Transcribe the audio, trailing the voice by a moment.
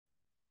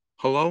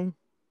Hello?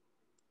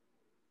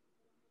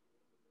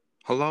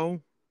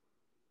 Hello?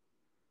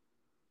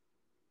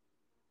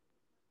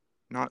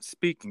 Not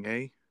speaking,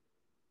 eh?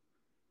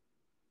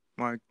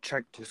 Want to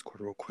check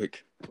Discord real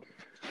quick.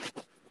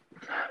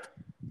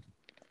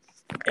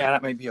 Yeah,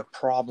 that may be a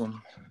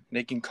problem.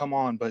 They can come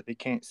on, but they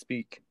can't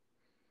speak.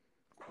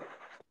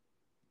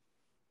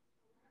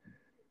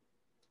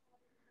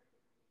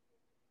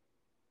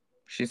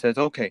 She says,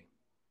 okay.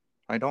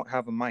 I don't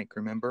have a mic,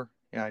 remember?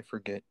 Yeah, I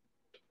forget.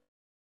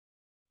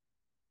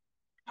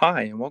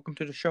 Hi, and welcome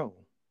to the show.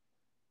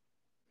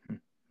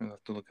 I'll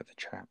have to look at the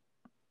chat.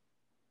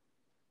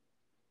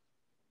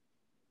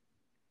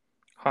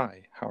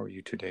 Hi, how are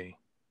you today?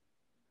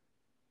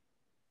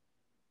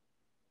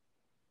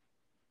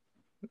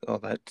 Oh,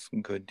 that's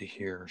good to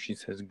hear. She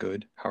says,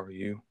 good. How are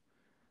you?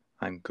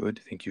 I'm good.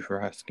 Thank you for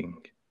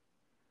asking.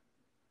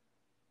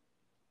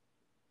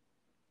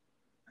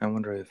 I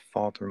wonder if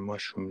Father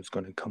Mushroom is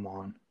going to come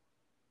on.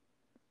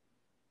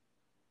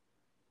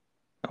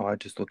 Oh, I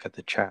just look at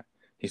the chat.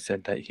 He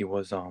said that he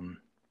was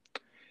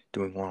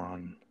doing one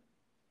on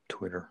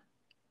Twitter.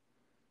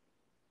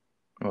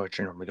 Oh, I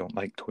generally don't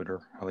like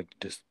Twitter. I like to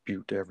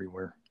dispute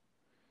everywhere.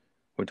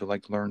 Would you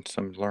like to learn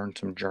some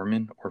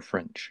German or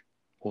French?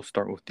 We'll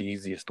start with the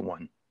easiest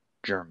one,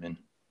 German.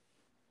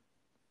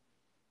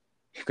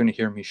 You're gonna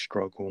hear me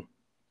struggle.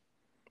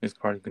 It's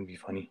probably gonna be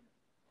funny.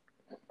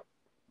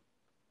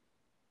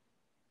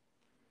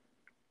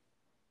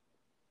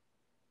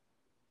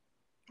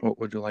 What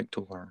would you like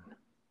to learn?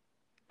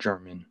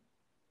 German.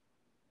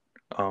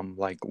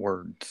 Like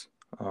words.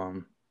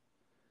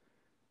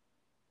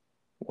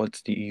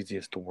 What's the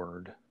easiest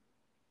word?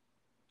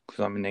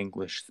 Because I'm an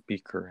English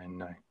speaker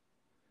and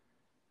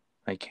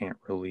I can't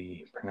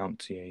really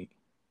pronunciate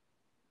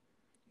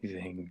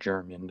anything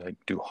German, like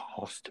du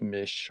hast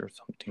mich or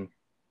something.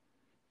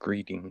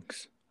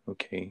 Greetings.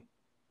 Okay.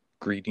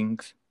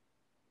 Greetings.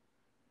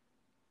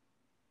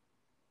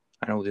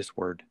 I know this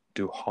word.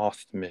 Du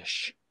hast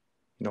mich.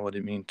 You know what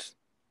it means?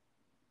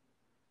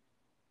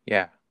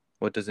 Yeah.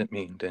 What does it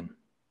mean then?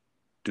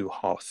 Du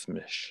hast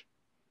mich.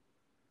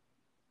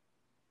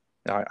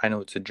 I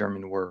know it's a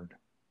German word.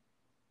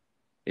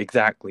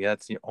 Exactly.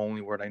 That's the only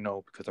word I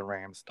know because of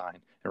Rammstein.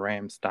 And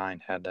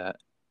Rammstein had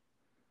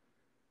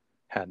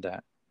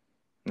that.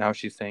 Now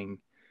she's saying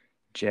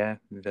Je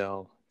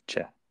will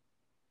che.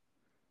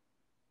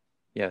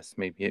 Yes,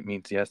 maybe. It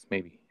means yes,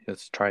 maybe.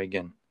 Let's try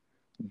again.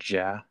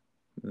 Je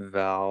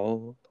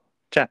will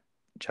che.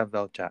 Je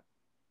will che.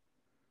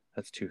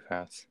 That's too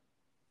fast.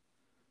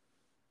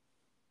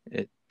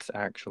 It's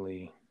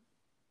actually...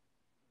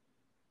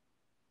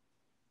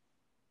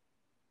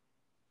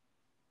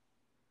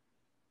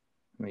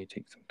 Let me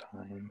take some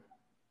time.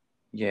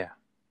 Yeah.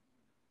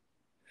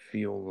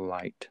 Feel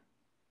light.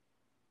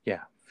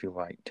 Yeah, feel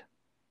light.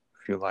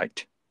 Feel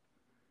light.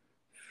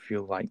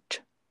 Feel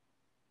light.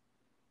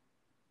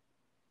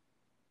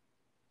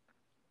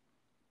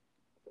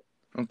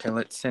 Okay,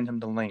 let's send him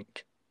the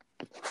link.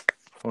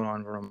 Hold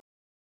on for a moment.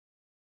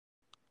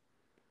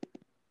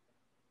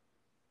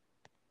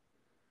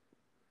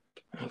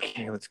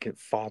 Okay, let's get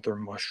Father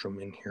Mushroom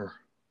in here.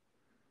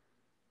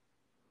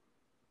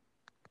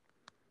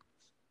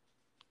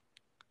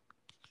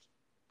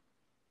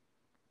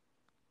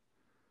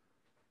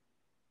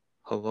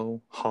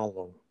 Hello,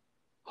 hollow.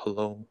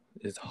 Hello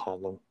is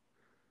hollow.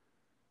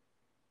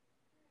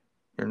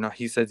 You're not.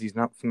 He says he's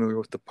not familiar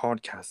with the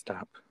podcast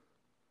app.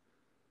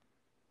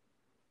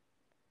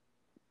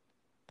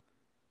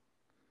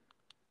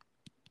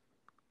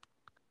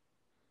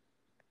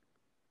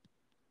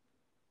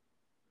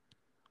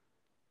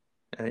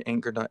 At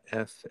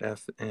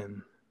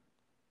anchor.fm.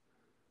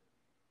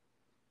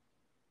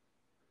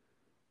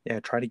 Yeah,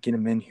 try to get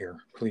him in here,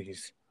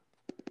 please.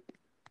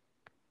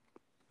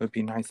 It would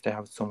be nice to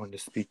have someone to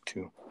speak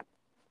to.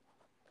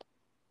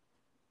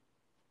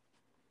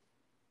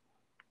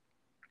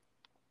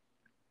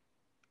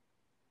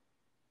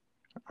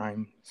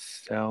 I'm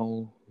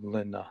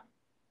Selena.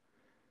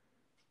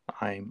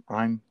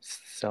 I'm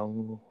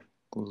Selena.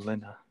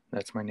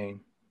 That's my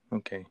name.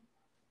 Okay.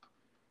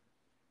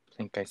 I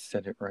think I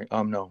said it right.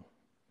 No.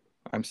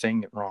 I'm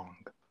saying it wrong.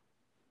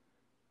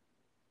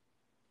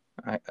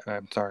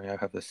 I'm sorry, I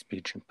have a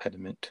speech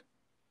impediment.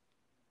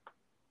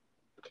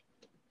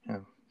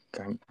 Yeah.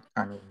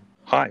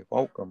 Hi,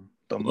 welcome.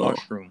 The Hello.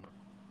 Mushroom.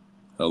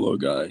 Hello,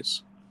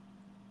 guys.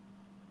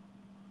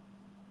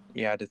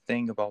 Yeah, the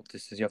thing about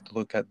this is you have to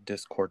look at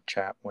Discord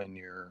chat when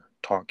you're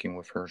talking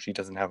with her. She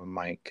doesn't have a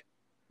mic.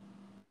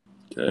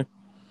 Okay.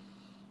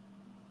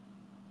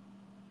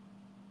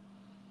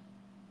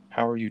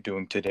 How are you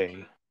doing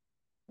today?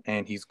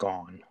 And he's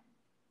gone.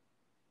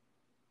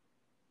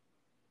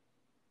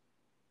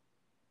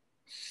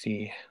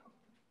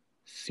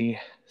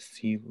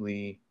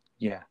 Lee.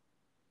 Yeah.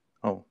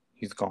 Oh,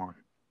 he's gone.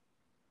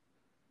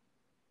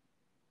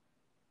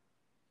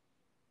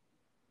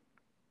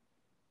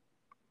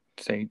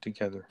 Say it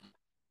together.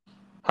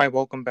 Hi,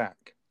 welcome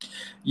back.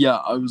 Yeah,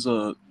 I was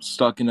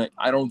stuck in it.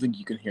 I don't think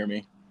you can hear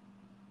me.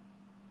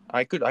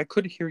 I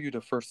could hear you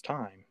the first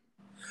time.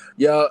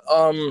 Yeah,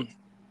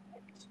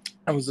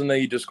 I was in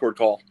a Discord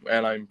call,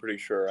 and I'm pretty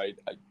sure I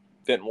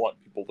didn't want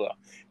people to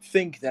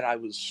think that I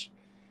was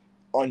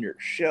on your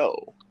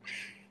show,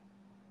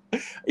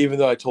 even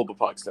though I told the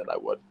Fox that I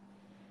would.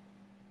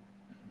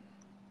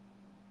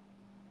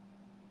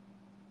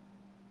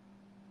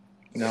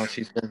 No,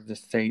 she says to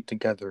say it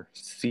together.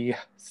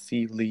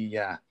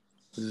 Celia.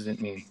 What does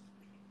it mean?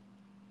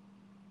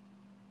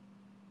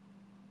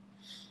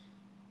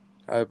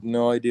 I have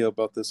no idea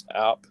about this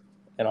app,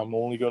 and I'm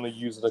only going to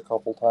use it a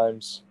couple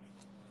times.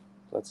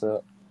 That's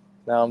it.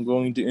 Now I'm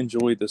going to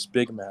enjoy this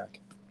Big Mac.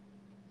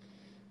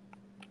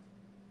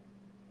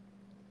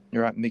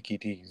 You're at Mickey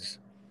D's.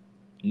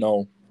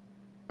 No.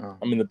 Oh.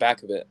 I'm in the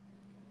back of it.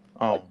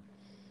 Oh.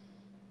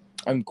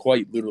 I'm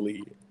quite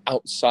literally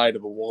outside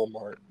of a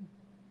Walmart.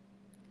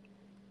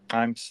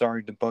 I'm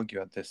sorry to bug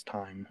you at this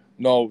time.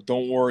 No,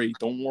 don't worry.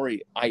 Don't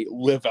worry. I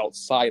live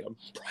outside. I'm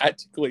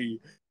practically...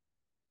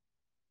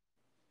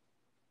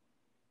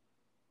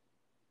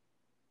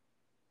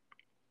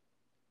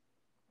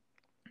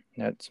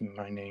 That's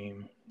my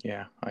name.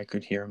 Yeah, I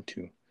could hear him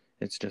too.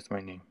 It's just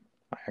my name.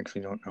 I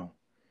actually don't know.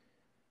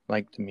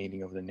 Like the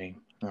meaning of the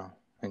name. Oh,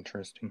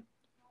 interesting.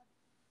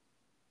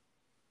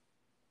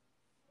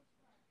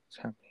 What's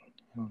happening?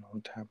 I don't know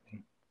what's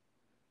happening.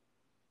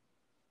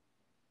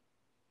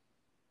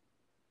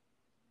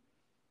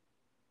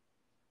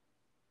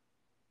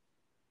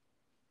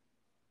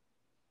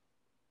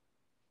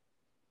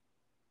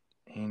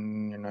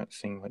 And you're not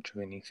seeing much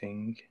of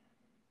anything.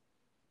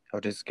 I'll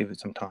just give it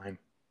some time.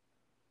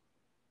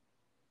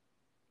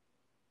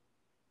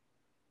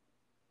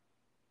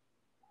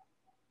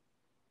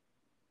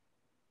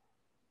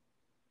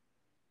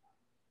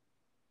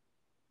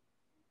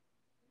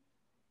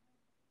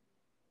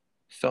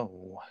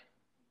 So,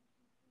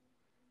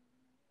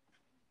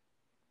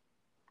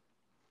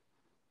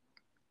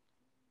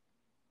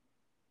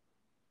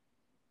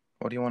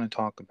 what do you want to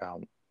talk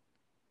about?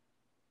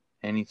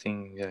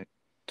 Anything that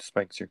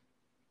spikes your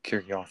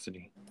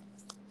curiosity.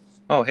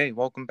 Oh, hey,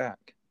 welcome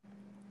back.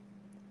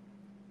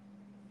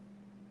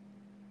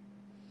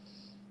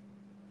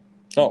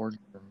 Oh,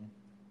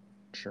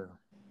 sure.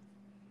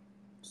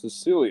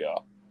 Cecilia,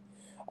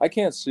 I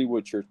can't see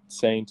what you're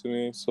saying to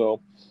me,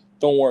 so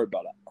don't worry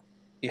about it.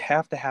 You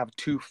have to have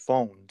two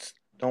phones.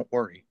 Don't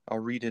worry. I'll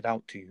read it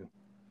out to you.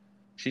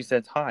 She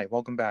says, hi,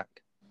 welcome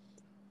back.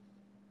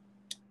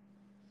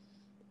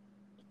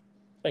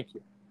 Thank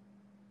you.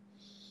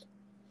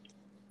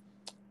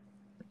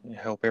 I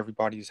hope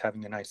everybody's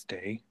having a nice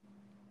day.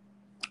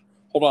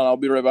 Hold on, I'll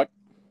be right back.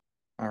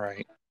 All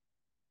right.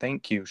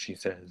 Thank you, she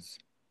says.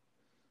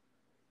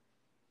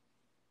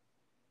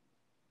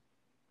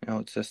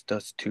 It's just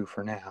us two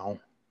for now.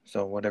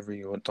 So whatever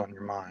what's on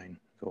your mind,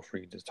 feel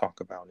free to talk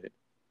about it.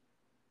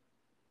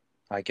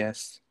 I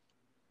guess.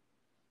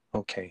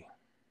 Okay.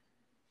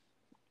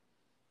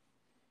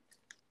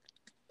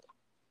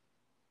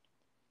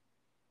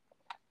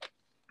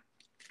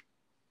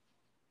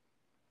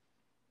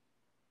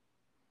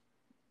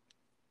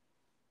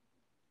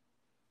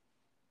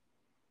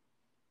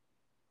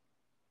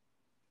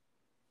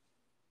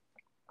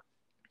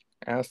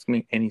 Ask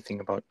me anything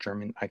about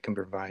German. I can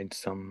provide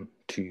some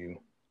to you.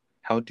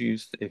 How do you,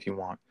 if you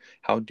want,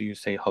 how do you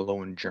say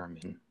hello in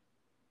German?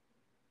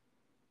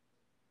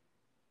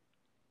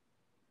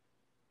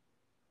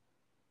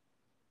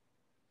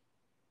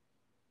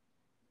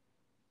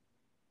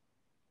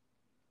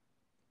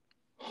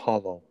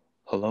 Hello.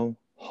 Hello.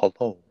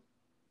 Hello.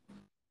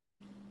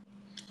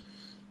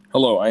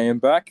 Hello, I am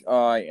back.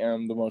 I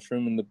am the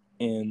mushroom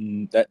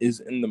that is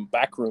in the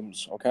back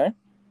rooms. Okay.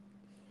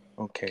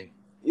 Okay.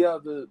 Yeah.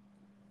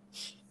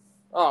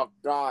 Oh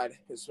God,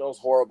 it smells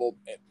horrible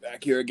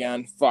back here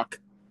again. Fuck.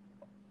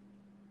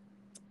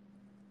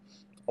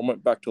 I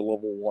went back to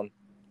level 1.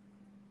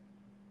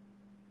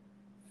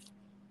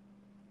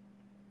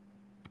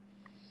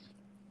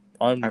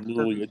 I'm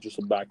literally just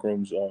a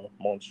backrooms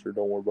monster.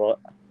 Don't worry about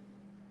it.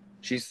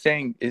 She's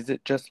saying, is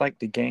it just like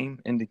the game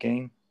in the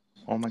game?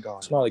 Oh my God.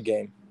 It's not a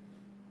game.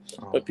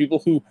 Oh. But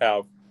people who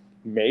have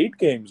made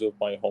games of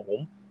my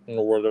home,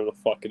 or whatever the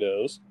fuck it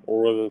is,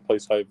 or whatever the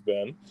place I've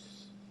been,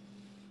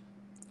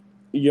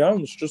 yeah,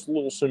 it's just a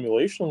little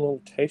simulation, a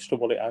little taste of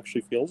what it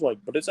actually feels like.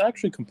 But it's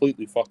actually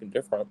completely fucking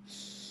different.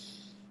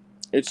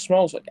 It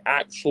smells like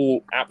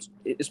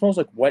it smells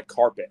like wet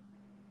carpet.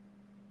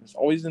 It's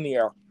always in the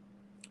air.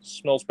 It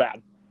smells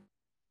bad.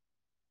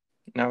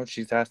 Now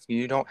she's asking,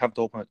 you don't have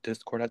to open up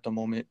Discord at the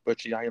moment, but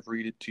I have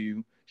read it to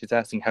you. She's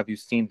asking, have you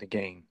seen the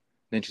game?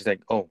 Then she's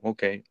like, oh,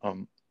 okay,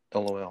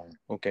 LOL.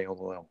 Okay,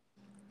 LOL.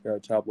 Got a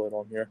tablet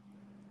on here.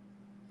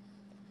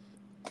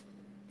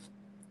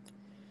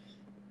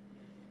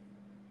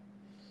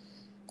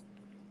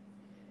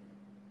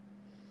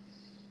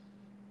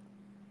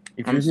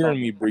 If you're hearing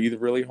me breathe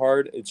really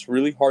hard, it's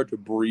really hard to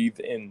breathe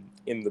in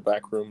the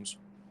back rooms.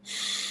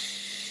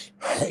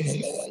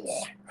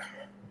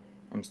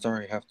 I'm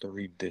sorry I have to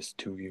read this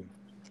to you.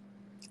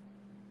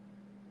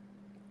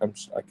 I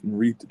can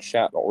read the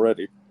chat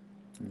already.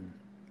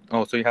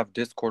 Oh, so you have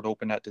Discord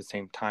open at the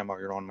same time while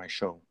you're on my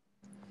show?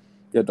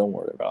 Yeah, don't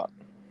worry about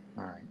it.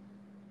 All right.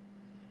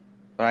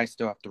 but I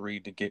still have to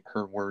read to get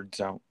her words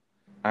out.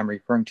 I'm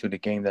referring to the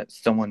game that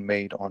someone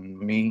made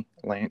on me,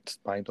 Lance,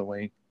 by the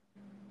way.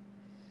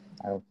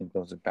 I don't think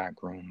those are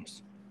back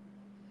rooms.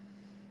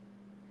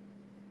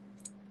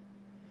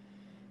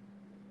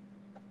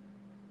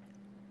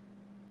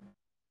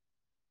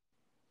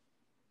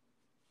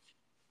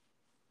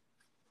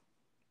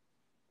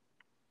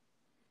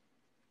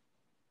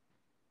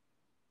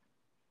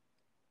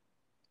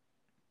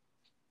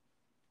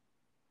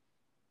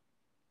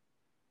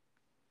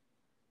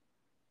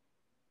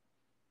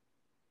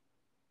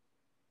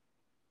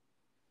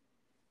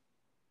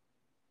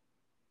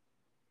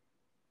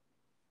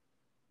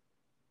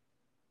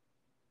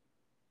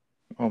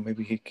 Oh,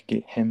 maybe he could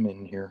get him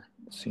in here.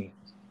 Let's see.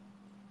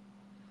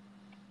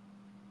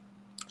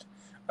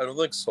 I don't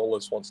think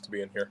Solus wants to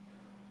be in here.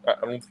 I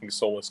don't think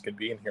Solus can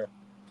be in here.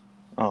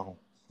 Oh,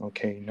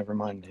 okay. Never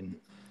mind then.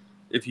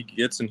 If he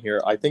gets in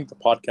here, I think the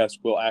podcast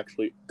will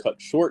actually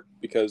cut short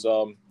because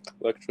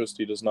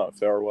electricity does not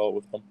fare well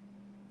with him.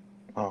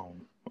 Oh,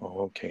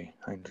 okay.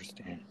 I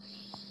understand.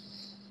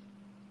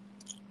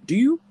 Do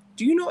you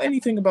know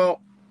anything about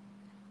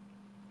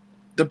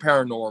the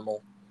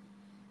paranormal?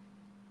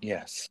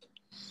 Yes.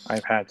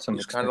 I've had some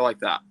He's kind of like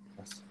that.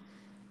 Yes.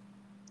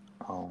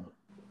 Oh.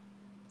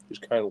 He's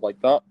kind of like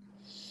that.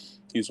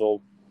 He's a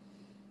little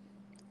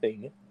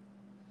thing.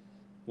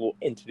 Little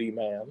entity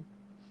man.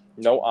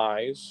 No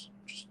eyes.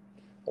 Just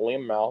only a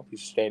mouth.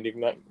 He's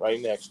standing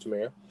right next to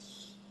me.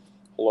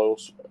 Hello.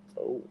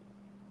 Oh.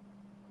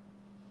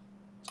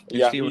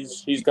 Yeah,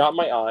 he's got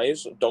my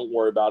eyes. Don't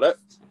worry about it.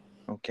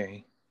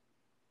 Okay.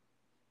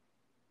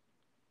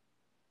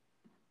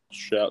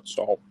 Shit,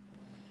 so.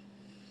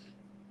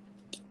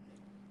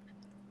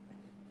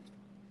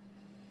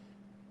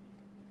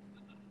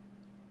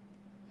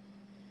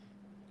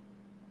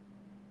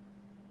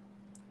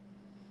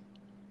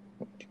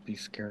 Would you be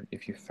scared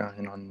if you found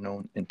an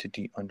unknown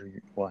entity under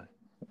your what?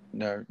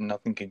 No,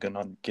 nothing can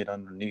get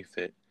underneath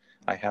it.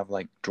 I have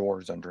like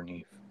drawers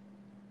underneath.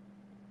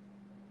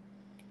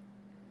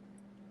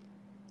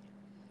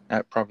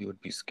 That probably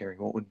would be scary.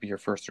 What would be your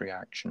first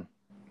reaction?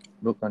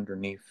 Look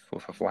underneath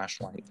with a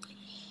flashlight.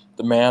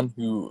 The man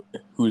who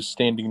is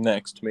standing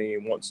next to me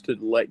wants to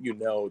let you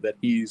know that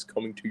he's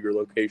coming to your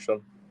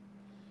location.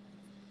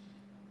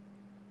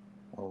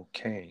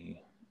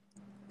 Okay.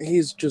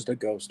 He's just a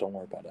ghost. Don't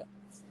worry about it.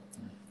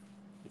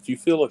 If you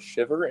feel a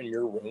shiver in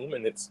your room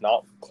and it's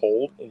not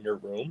cold in your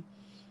room,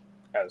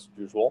 as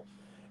usual,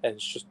 and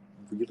it's just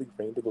really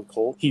randomly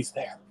cold, he's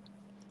there.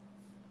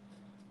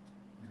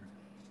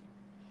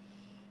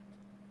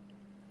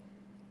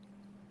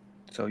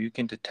 So you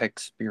can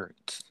detect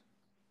spirits.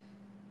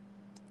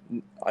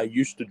 I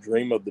used to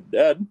dream of the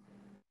dead.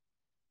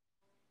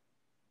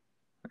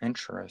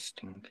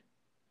 Interesting.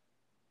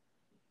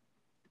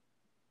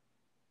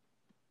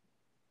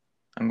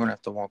 I'm going to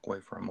have to walk away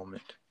for a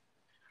moment.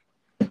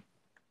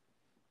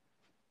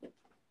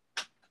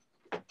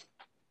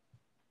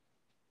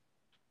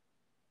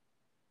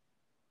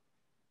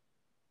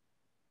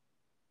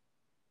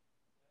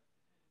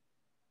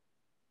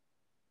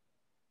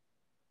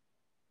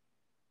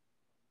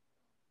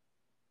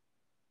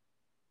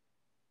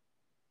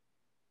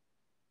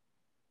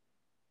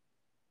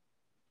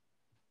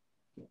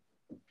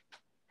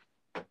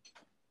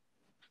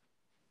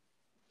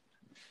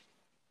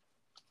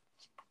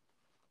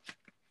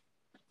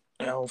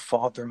 Oh,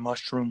 Father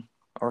Mushroom,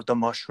 or the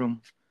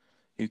Mushroom,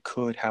 you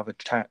could have a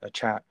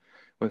chat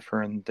with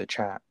her in the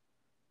chat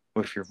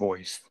with your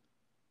voice.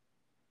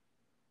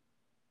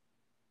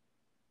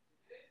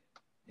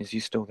 Is he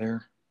still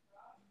there?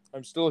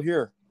 I'm still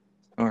here.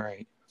 All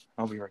right,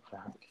 I'll be right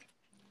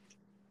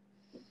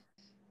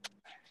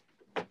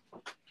back.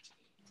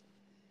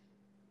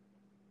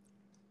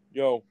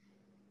 Yo,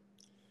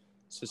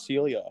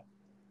 Cecilia,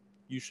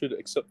 you should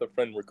accept the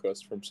friend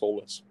request from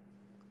Solus.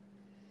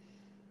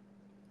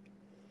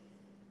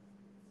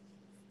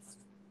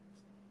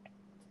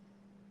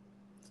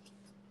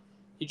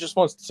 He just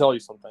wants to tell you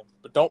something,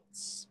 but don't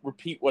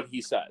repeat what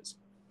he says.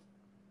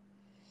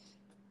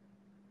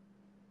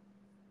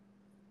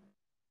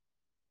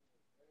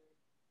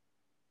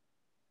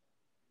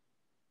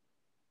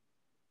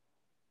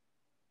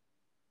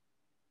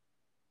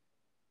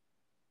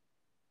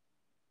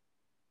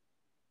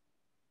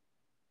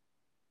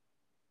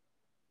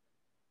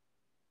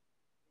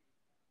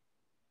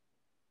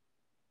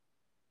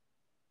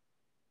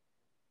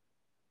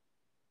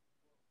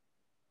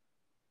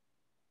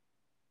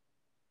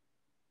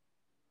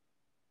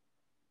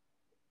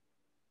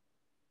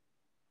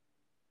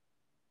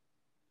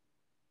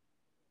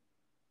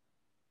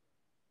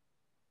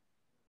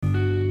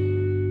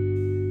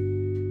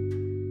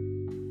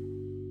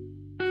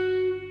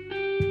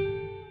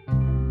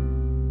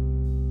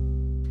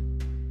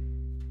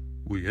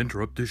 We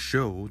interrupt this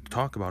show to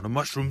talk about a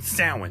mushroom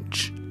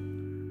sandwich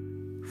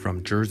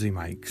from Jersey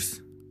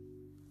Mike's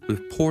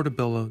with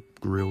portobello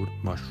grilled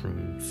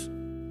mushrooms.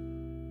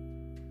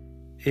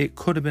 It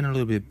could have been a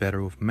little bit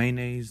better with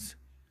mayonnaise,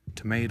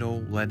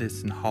 tomato,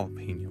 lettuce, and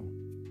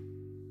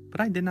jalapeno.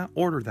 But I did not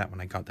order that when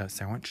I got that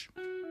sandwich.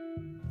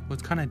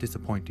 was kind of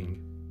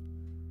disappointing.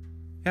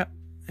 Yep.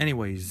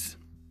 Anyways,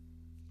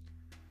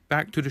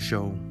 back to the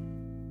show.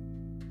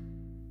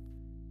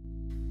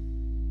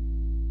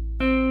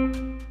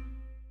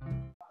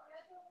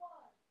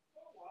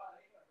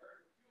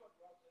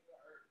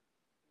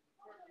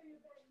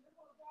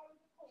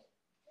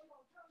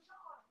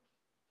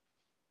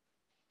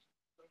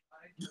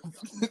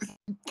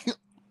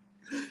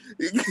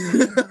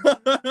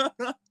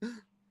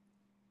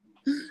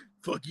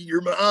 Fucking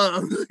your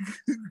mom.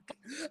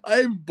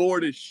 I'm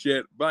bored as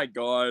shit. My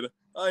God.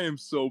 I am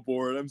so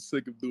bored. I'm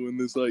sick of doing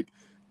this, like,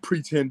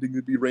 pretending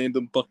to be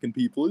random fucking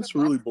people. It's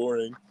really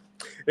boring.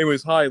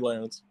 Anyways, hi,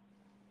 Lance.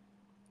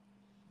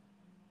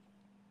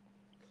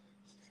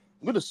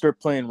 I'm gonna start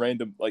playing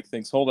random, like,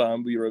 things. Hold on,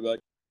 I'll be right back.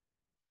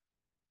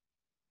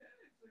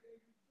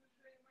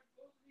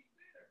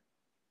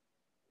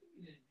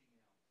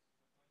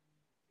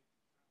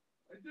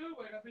 I do.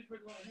 I got bitch on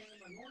hand in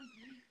my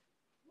laundry.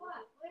 What?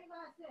 What are you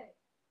gonna say?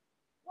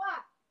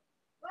 What?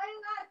 What are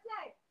you gonna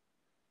say?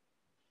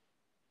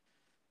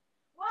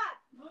 What?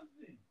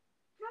 Nothing.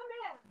 Come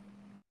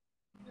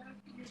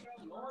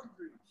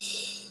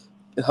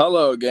here.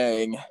 Hello,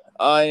 gang.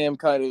 I am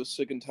kind of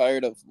sick and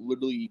tired of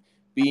literally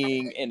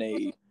being in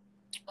a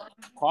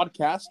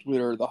podcast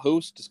where the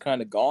host is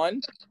kind of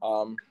gone.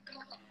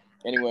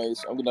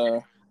 Anyways,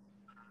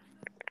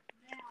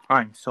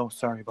 I'm so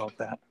sorry about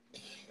that.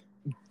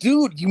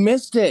 Dude, you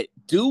missed it.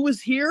 Dude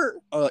was here.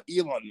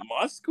 Elon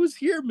Musk was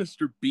here.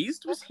 Mr.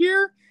 Beast was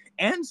here.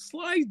 And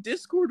Sly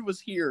Discord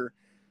was here.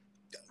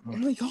 Oh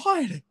my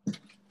God.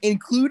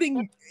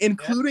 Including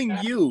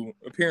you,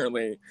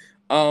 apparently.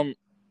 It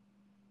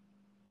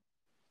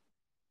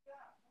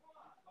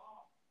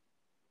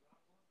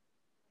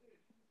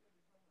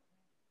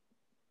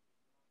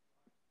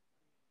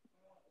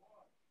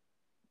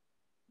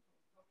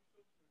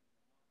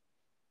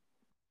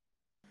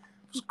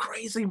was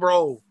crazy,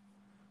 bro.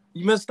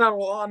 You missed out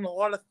on a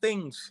lot of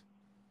things.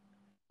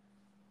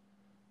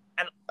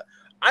 And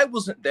I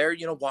wasn't there.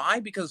 You know why?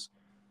 Because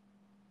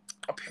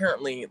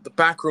apparently the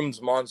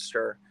Backrooms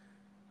monster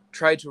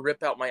tried to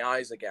rip out my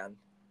eyes again.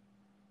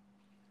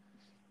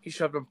 He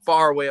shoved them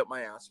far away up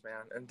my ass,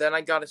 man. And then I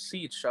got a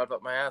seed shoved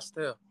up my ass,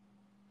 too.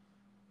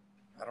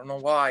 I don't know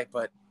why,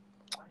 but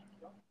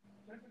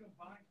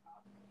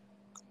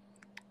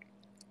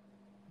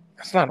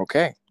that's not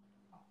okay.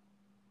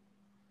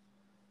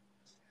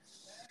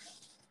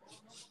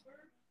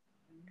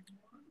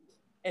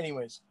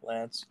 Anyways,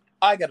 Lance,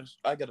 I gotta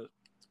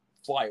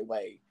fly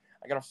away.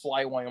 I gotta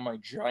fly away on my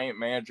giant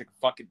magic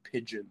fucking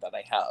pigeon that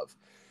I have.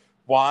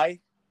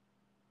 Why?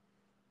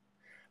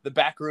 The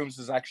Backrooms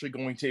is actually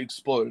going to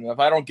explode, and if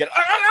I don't get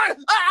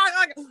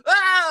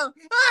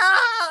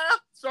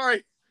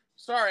sorry,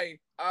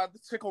 the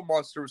tickle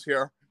monster was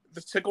here. The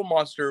tickle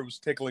monster was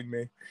tickling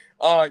me.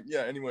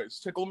 Yeah. Anyways,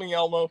 tickle me,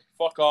 Elmo.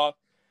 Fuck off.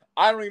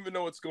 I don't even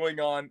know what's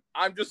going on.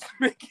 I'm just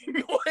making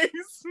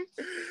noise.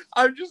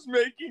 I'm just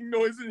making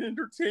noise and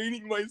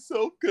entertaining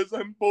myself because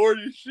I'm bored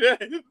as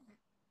shit.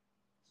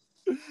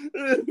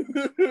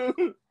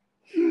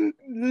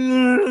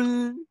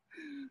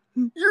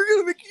 You're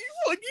gonna make me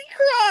fucking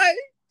cry.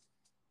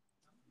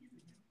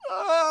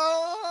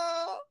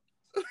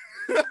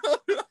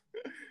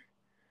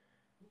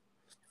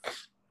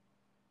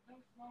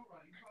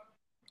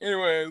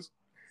 Anyways.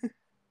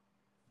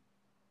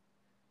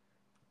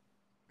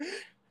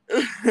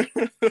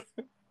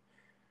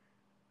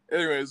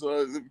 Anyways,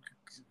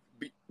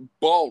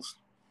 balls.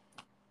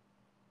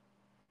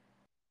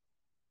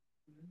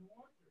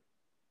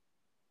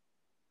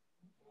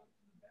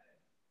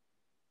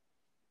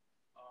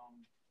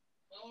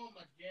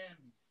 Again.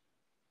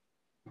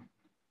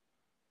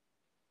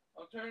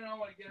 I'll turn it on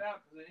when I get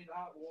out because I need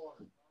hot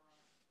water. Is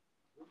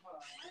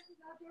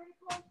that dirty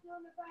clothes still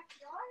in the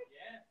backyard?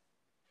 Yeah.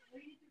 We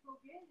need to go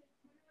get it.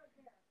 Put it right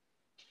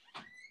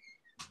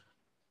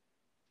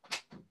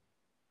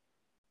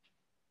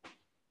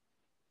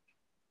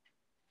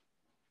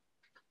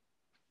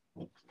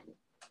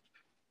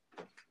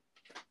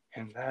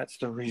there. And that's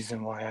the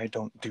reason why I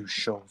don't do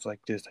shows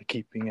like this. I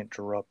keep being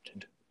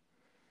interrupted.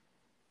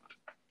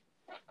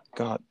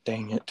 God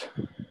dang it.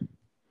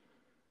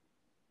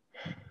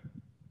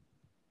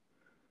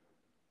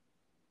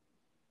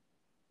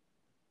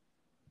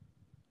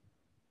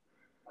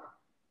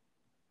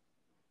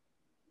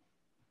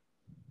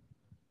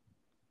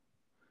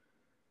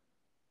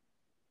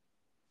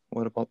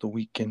 What about the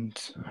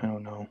weekends? I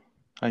don't know.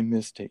 I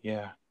missed it,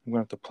 yeah. I'm gonna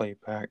have to play it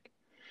back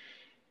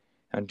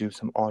and do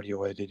some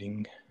audio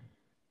editing.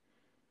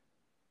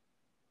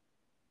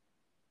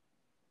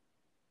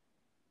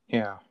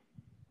 Yeah,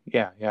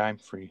 I'm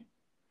free.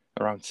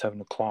 Around 7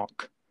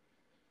 o'clock.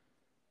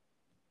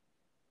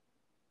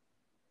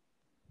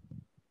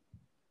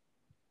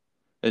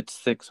 It's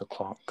 6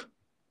 o'clock.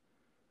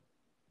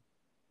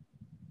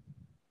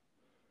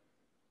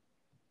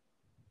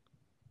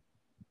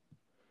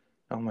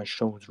 Now my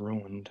show is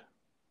ruined.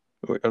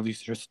 Or at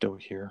least you're still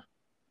here.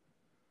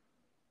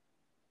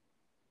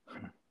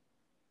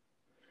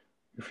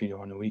 You're free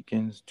on the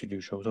weekends to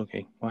do shows.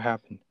 Okay, what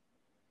happened?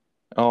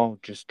 Oh,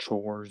 just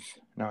chores.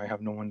 Now I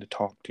have no one to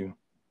talk to.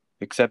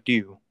 Except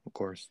you, of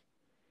course.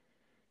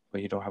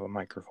 But you don't have a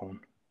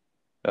microphone.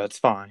 That's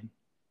fine.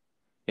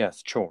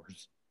 Yes,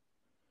 chores.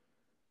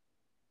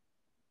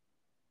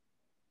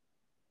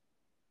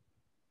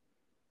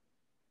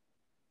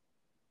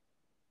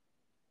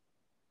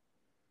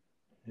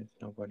 There's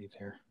nobody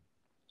there.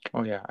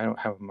 Oh yeah, I don't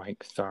have a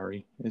mic.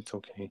 Sorry. It's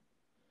okay.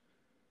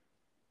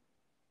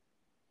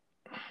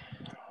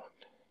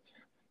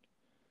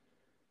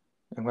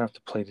 I'm gonna have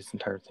to play this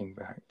entire thing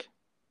back.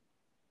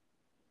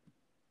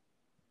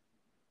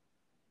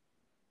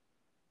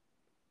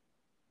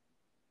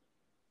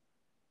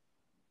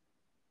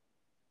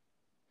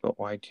 But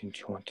why didn't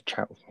you want to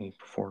chat with me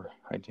before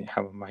I didn't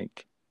have a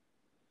mic?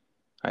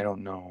 I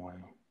don't know.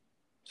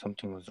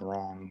 Something was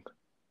wrong.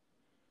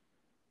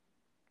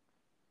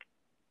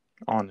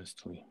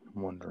 Honestly,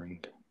 I'm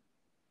wondering.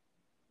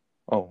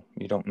 Oh,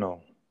 you don't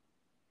know.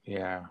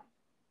 Yeah.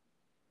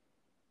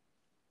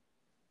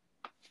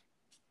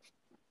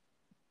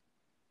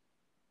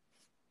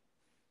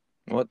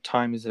 What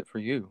time is it for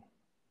you?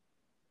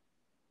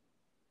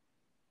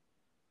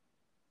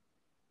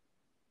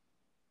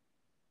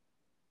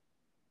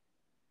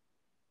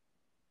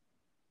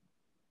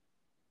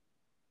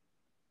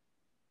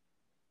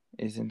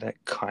 Isn't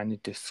that kind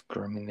of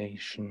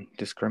discriminating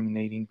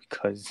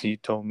because you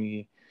told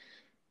me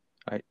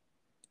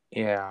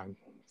yeah, I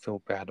feel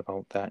bad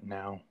about that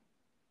now.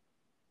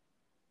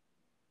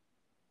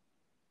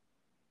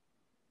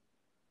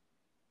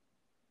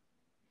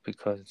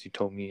 Because you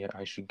told me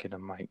I should get a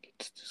mic.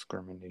 It's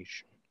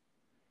discrimination.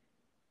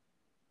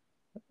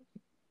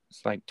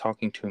 It's like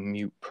talking to a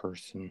mute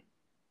person.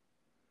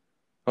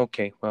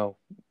 Okay, well,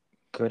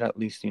 good, at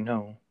least you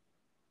know.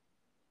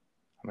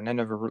 I mean, I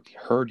never really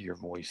heard your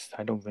voice.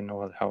 I don't even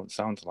know how it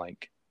sounds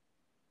like.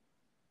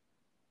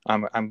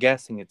 I'm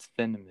guessing it's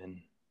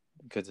feminine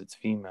because it's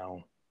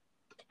female.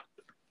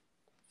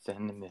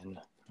 Feminine.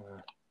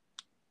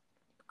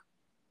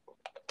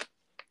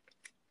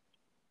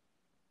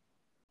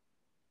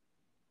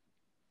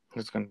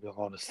 There's going to be a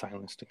lot of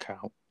silence to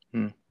count.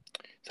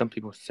 Some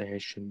people say I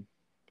should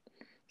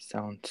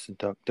sound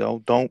seductive.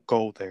 Oh, don't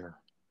go there.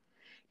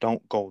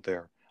 Don't go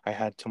there. I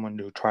had someone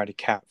to try to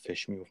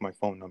catfish me with my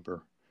phone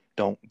number.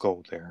 Don't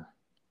go there.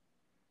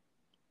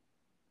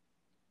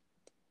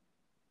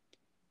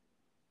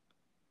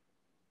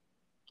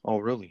 Oh,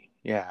 really?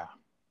 Yeah.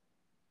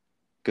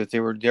 Because they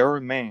were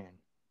a man.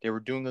 They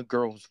were doing a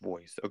girl's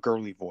voice, a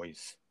girly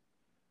voice.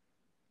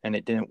 And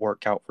it didn't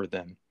work out for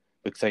them.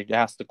 Because I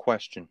asked the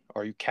question,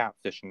 are you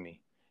catfishing me?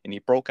 And he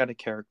broke out of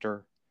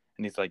character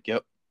and he's like,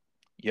 yep,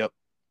 yep.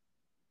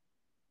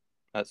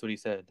 That's what he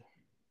said.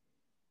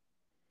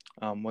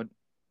 What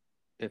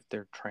if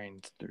they're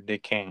trans? They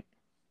can't.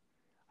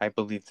 I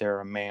believe they're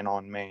a man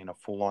on man, a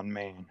full on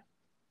man.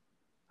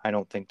 I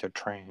don't think they're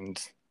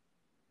trans.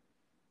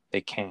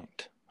 They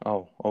can't.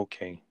 Oh,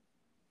 okay.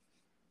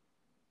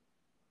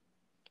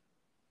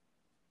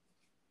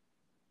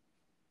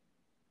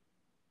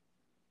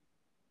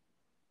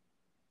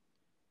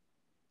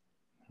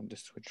 I'll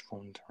just switch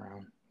phones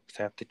around. Because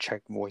I have to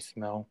check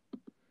voicemail.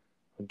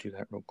 I'll do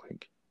that real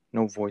quick.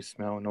 No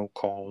voicemail, no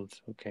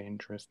calls. Okay,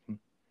 interesting.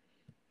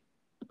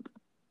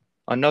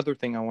 Another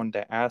thing I wanted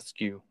to ask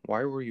you,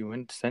 why were you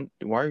sent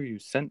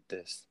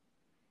this?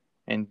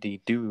 And did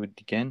he do it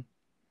again?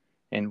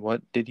 And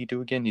what did he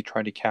do again? He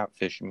tried to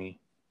catfish me.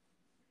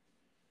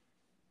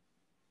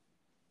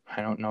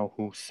 I don't know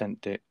who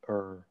sent it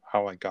or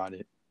how I got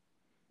it.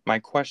 My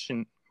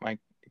catfishing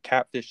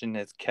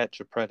is catch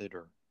a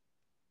predator.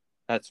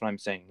 That's what I'm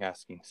saying.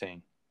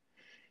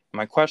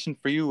 My question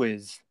for you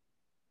is,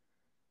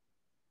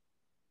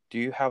 do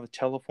you have a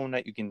telephone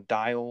that you can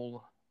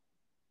dial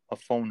a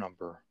phone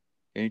number?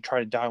 And you try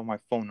to dial my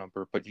phone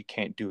number, but you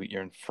can't do it.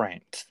 You're in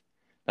France.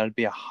 That'd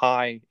be a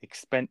highly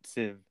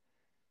expensive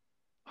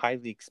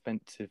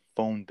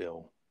phone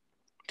bill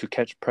to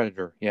catch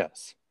predator.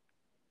 Yes,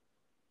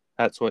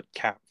 that's what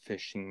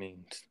catfishing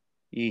means.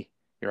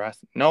 You're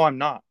asking? No, I'm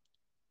not.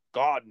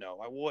 God, no,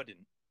 I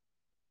wouldn't.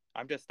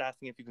 I'm just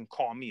asking if you can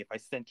call me if I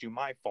sent you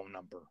my phone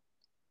number.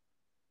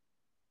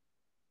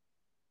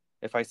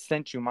 If I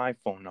sent you my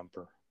phone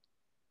number,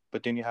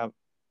 but then you have,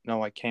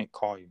 no, I can't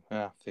call you.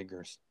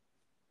 Figures.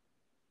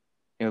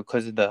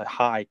 Because of the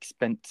high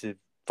expensive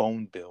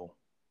phone bill.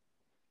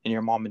 And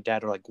your mom and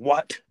dad are like,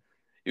 what?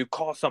 You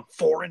call some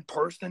foreign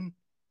person?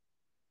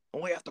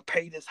 And we have to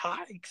pay this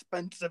high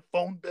expensive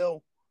phone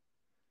bill?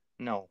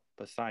 No,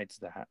 besides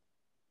that.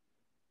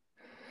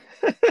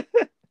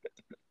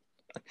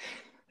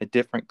 a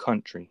different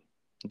country.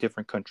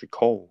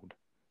 Cold.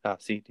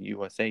 See, the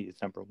USA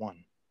is number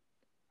one.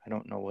 I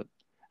don't know what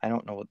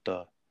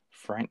the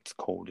France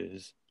code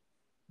is.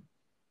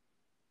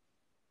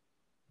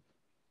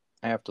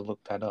 I have to look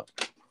that up.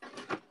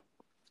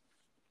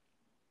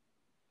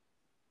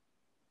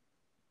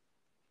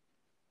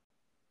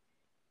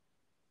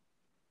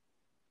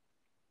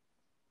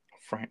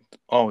 France.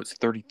 Oh, it's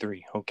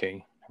 33.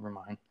 Okay, never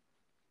mind.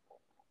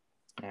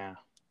 Yeah.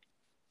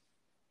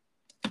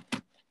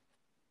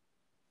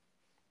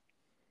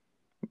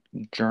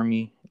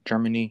 Germany,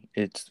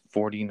 it's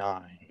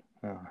 49.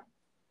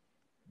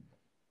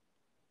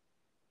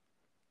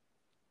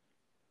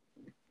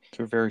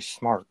 You're very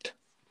smart.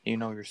 You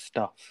know your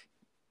stuff.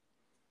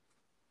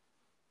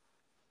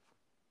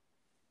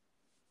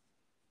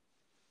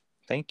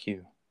 Thank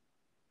you.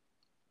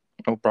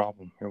 No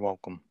problem. You're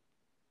welcome.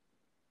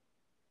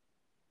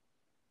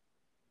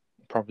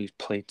 Probably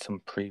played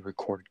some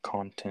pre-recorded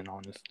content,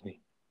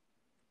 honestly.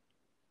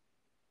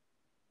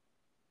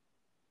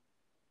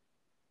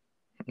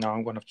 Now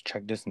I'm going to have to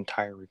check this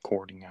entire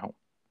recording out.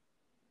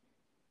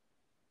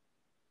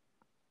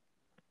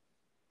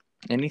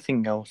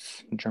 Anything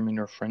else, German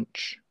or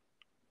French?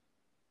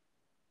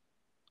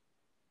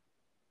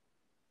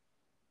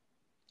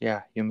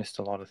 Yeah, you missed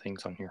a lot of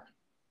things on here.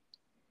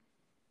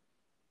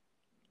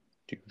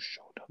 Dude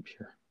showed up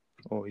here.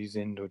 Oh, he's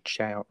in the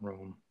chat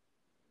room.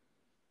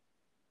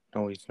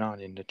 No, he's not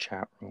in the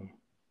chat room.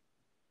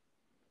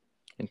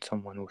 And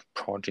someone with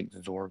Project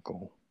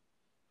Zorgo.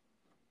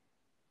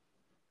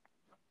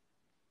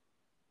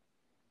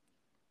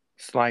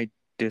 Slide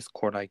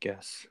Discord, I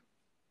guess.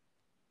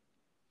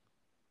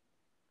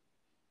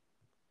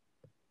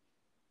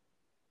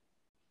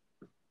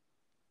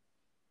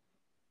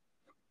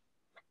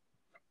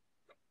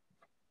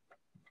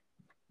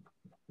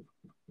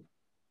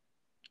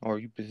 Or are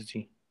you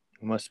busy?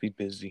 You must be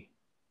busy.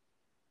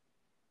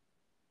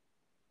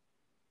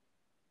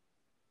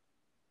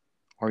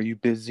 Are you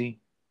busy?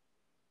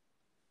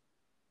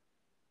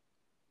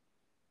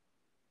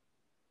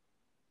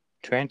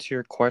 To answer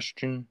your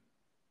question,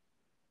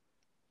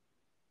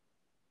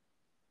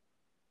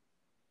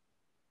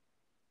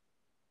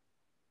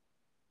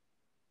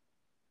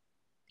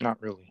 not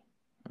really.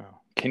 Oh.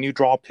 Can you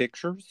draw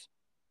pictures?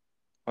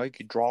 Oh, you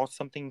could draw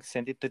something,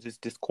 send it to this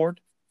Discord?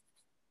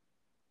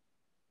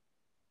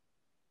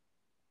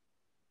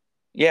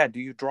 Yeah, do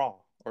you draw?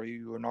 Or are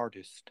you an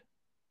artist?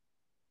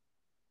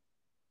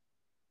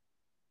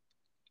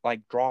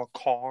 Like draw a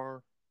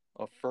car,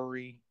 a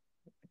furry,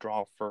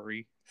 draw a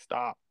furry.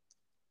 Stop.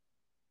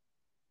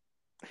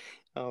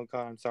 Oh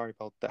god, I'm sorry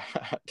about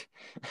that.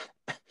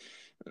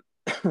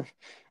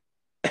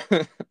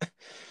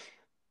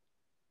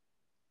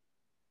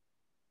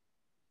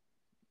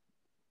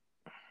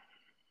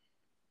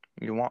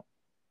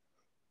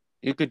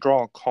 You could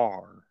draw a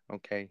car,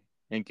 okay?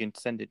 And you can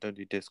send it to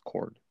the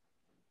Discord.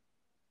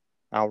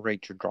 I'll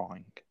rate your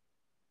drawing.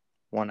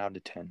 1 out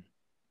of 10.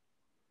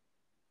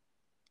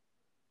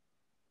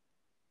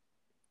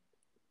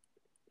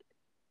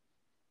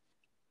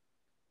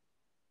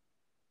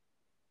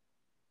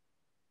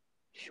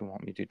 If you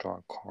want me to draw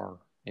a car,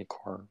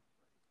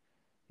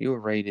 you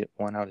would rate it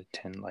 1 out of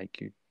 10 like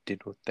you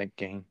did with that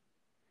game.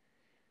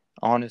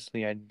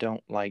 Honestly, I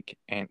don't like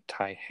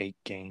anti-hate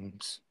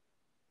games.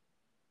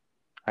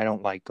 I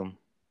don't like them.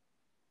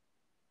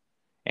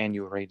 And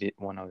you rate it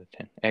 1 out of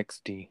 10.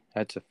 XD,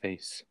 that's a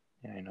face.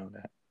 Yeah, I know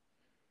that.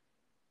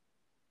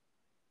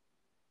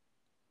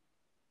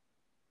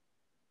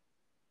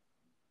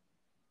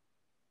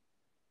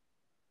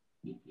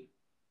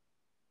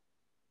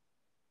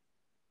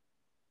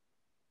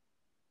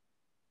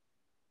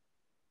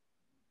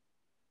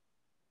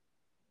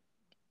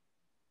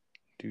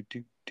 Do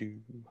do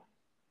do.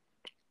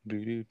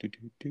 Do do do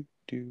do do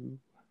do.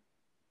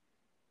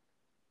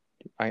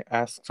 I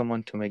asked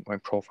someone to make my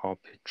profile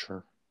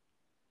picture.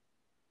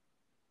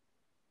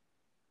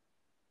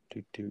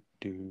 Do do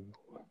do.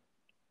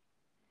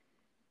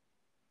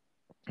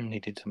 I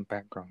needed some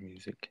background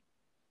music.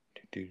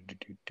 Do do do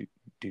do do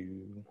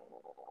do.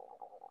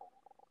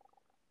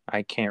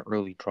 I can't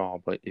really draw,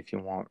 but if you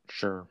want,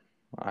 sure,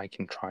 I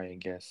can try, I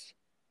guess.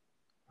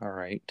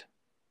 Alright.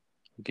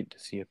 We get to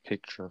see a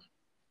picture.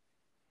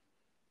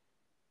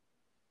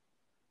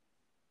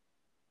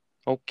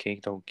 Okay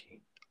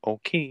dokie.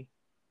 Okay.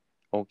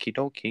 Okie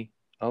dokie.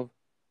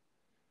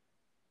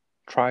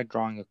 Try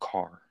drawing a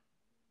car.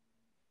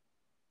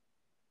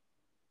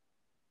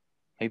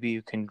 Maybe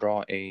you can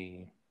draw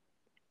a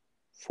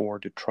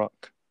Ford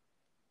truck.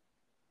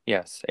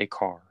 Yes, a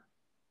car.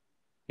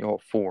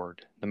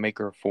 Ford. The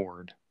maker of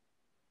Ford.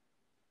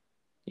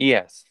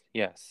 Yes.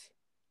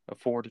 A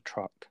Ford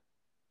truck.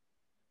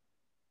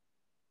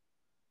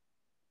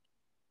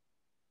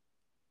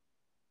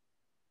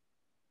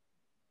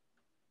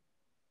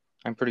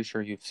 I'm pretty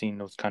sure you've seen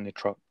those kind of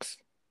trucks.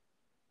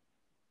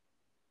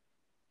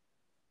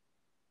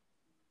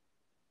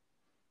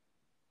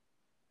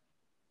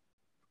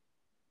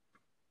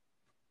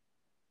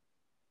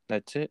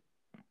 That's it?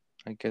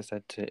 I guess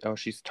that's it. Oh,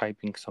 she's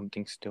typing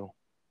something still.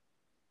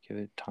 Give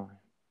it time.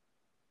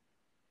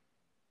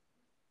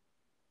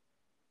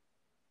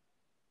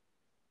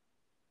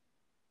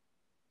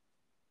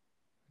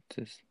 What's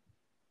this?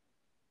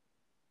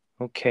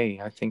 Okay,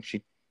 I think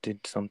she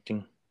did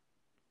something.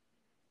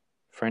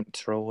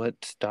 French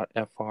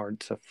roulettes.fr.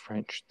 It's a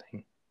French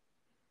thing.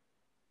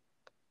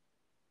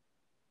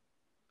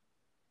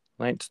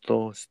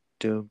 Lancelot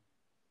still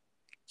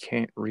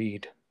can't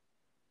read.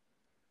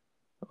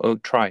 Oh,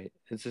 try it.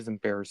 This is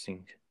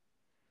embarrassing.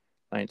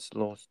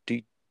 Lancelot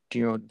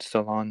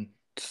Salon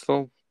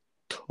so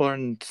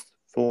turns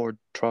Ford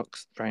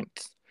Trucks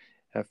France,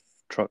 F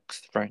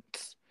Trucks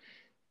France,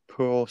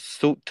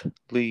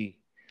 Prosutli,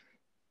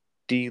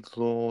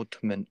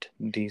 Development,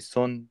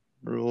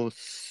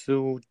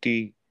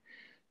 Desonrosudi,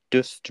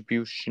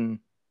 Distribution,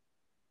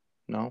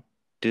 no,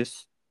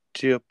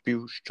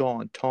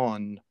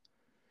 Distribution,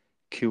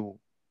 Q,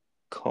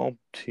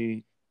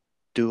 Compti,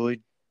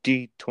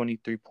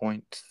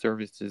 D23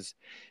 services,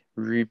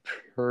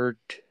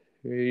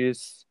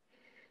 repurchase,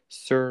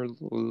 Sir,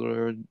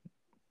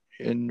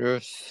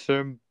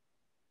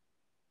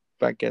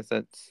 I guess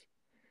that's,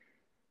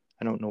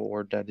 I don't know what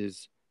word that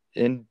is.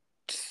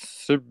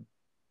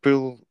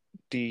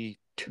 Incibility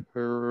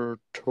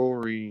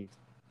territory.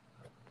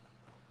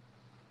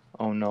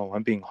 Oh no,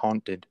 I'm being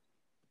haunted.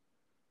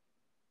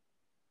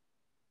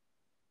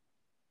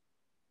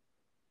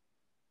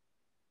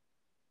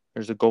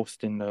 There's a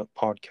ghost in the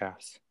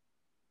podcast.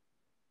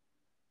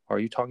 Are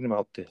you talking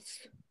about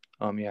this?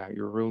 Yeah,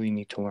 you really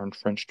need to learn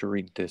French to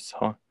read this,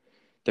 huh?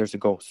 There's a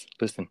ghost.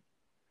 Listen.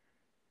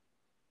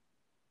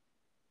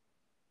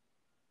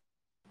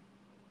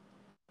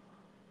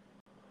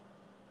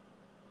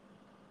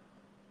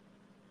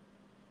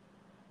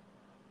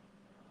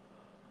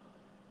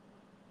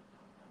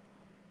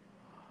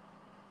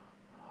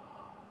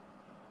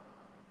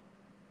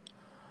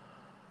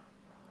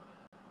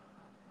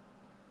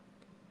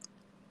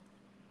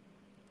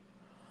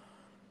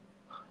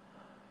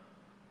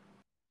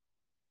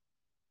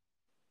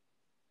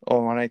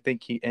 Oh, and I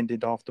think he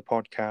ended off the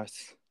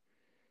podcast.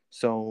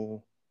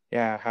 So,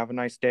 yeah, have a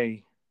nice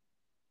day.